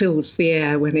that fills the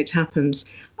air when it happens.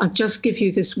 I'll just give you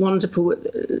this wonderful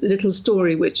little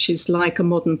story, which is like a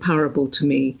modern parable to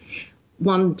me.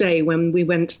 One day when we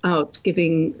went out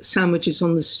giving sandwiches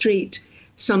on the street,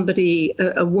 somebody,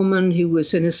 a woman who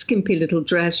was in a skimpy little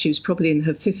dress, she was probably in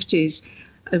her 50s,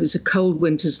 it was a cold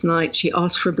winter's night, she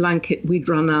asked for a blanket, we'd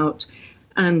run out.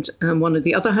 And one of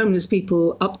the other homeless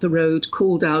people up the road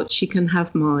called out, "She can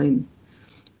have mine."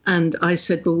 And I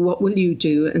said, "Well, what will you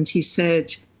do?" And he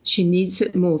said, "She needs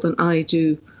it more than I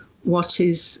do. What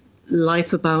is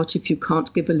life about if you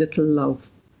can't give a little love?"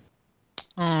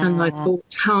 And I thought,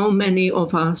 how many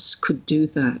of us could do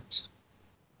that?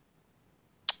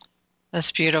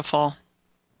 That's beautiful.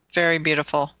 Very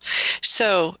beautiful.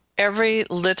 So every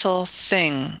little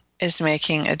thing is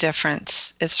making a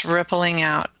difference. It's rippling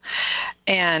out.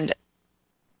 And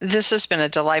this has been a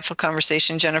delightful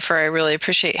conversation, Jennifer. I really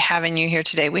appreciate having you here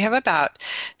today. We have about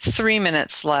 3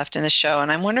 minutes left in the show,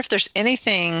 and I wonder if there's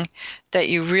anything that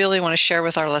you really want to share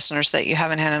with our listeners that you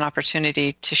haven't had an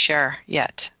opportunity to share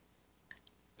yet.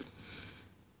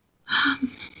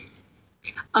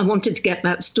 I wanted to get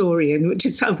that story in, which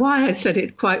is why I said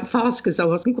it quite fast, because I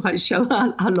wasn't quite sure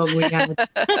how long we had.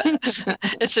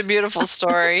 It's a beautiful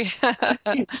story.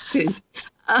 It is.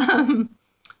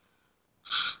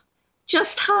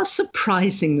 Just how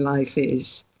surprising life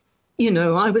is. You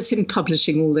know, I was in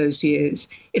publishing all those years.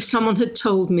 If someone had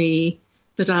told me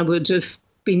that I would have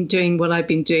been doing what I've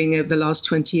been doing over the last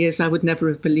 20 years, I would never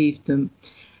have believed them.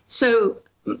 So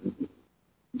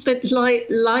that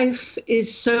life is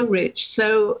so rich,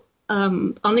 so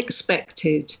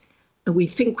unexpected. We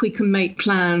think we can make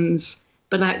plans,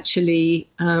 but actually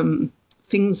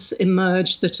things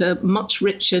emerge that are much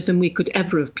richer than we could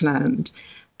ever have planned.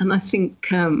 And I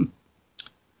think,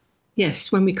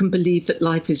 yes, when we can believe that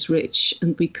life is rich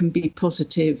and we can be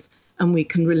positive and we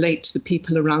can relate to the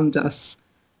people around us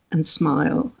and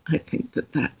smile, I think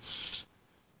that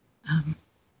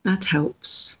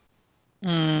helps.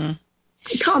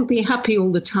 We can't be happy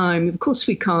all the time. Of course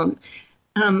we can't.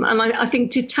 And I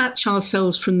think detach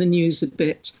ourselves from the news a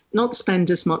bit, not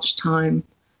spend as much time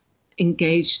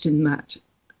engaged in that.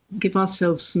 Give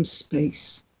ourselves some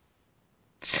space.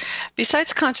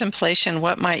 Besides contemplation,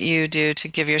 what might you do to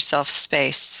give yourself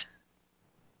space?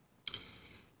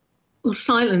 Well,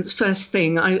 silence first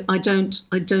thing. I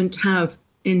don't have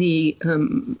any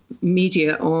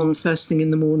media on first thing in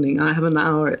the morning. I have an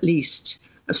hour at least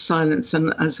of silence,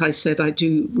 and as I said, I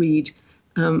do read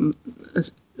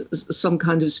some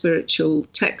kind of spiritual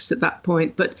text at that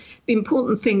point. But the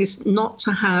important thing is not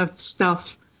to have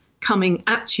stuff coming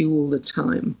at you all the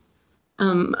time.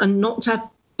 and not to have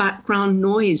background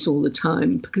noise all the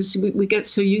time, because we get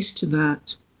so used to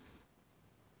that.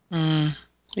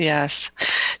 Yes.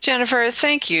 Jennifer,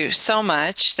 thank you so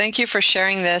much. Thank you for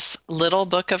sharing this little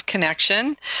book of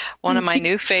connection, one of my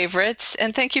new favorites.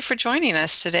 And thank you for joining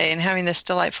us today and having this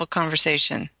delightful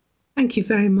conversation. Thank you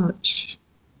very much.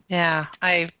 Yeah,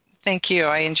 thank you.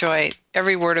 I enjoy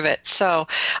every word of it. So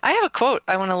I have a quote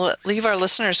I want to leave our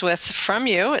listeners with from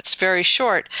you. It's very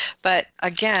short, but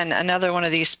again, another one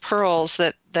of these pearls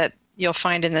that you'll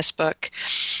find in this book.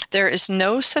 There is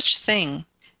no such thing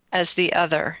as the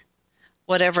other.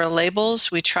 Whatever labels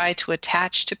we try to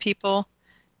attach to people,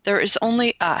 there is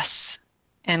only us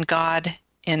and God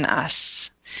in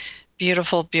us.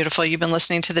 Beautiful, beautiful. You've been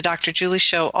listening to the Dr. Julie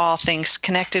Show, All Things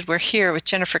Connected. We're here with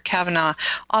Jennifer Cavanaugh,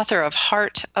 author of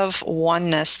Heart of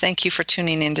Oneness. Thank you for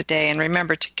tuning in today. And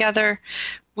remember, together,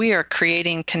 we are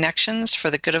creating connections for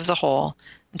the good of the whole.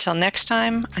 Until next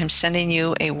time, I'm sending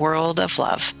you a world of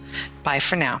love. Bye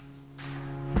for now.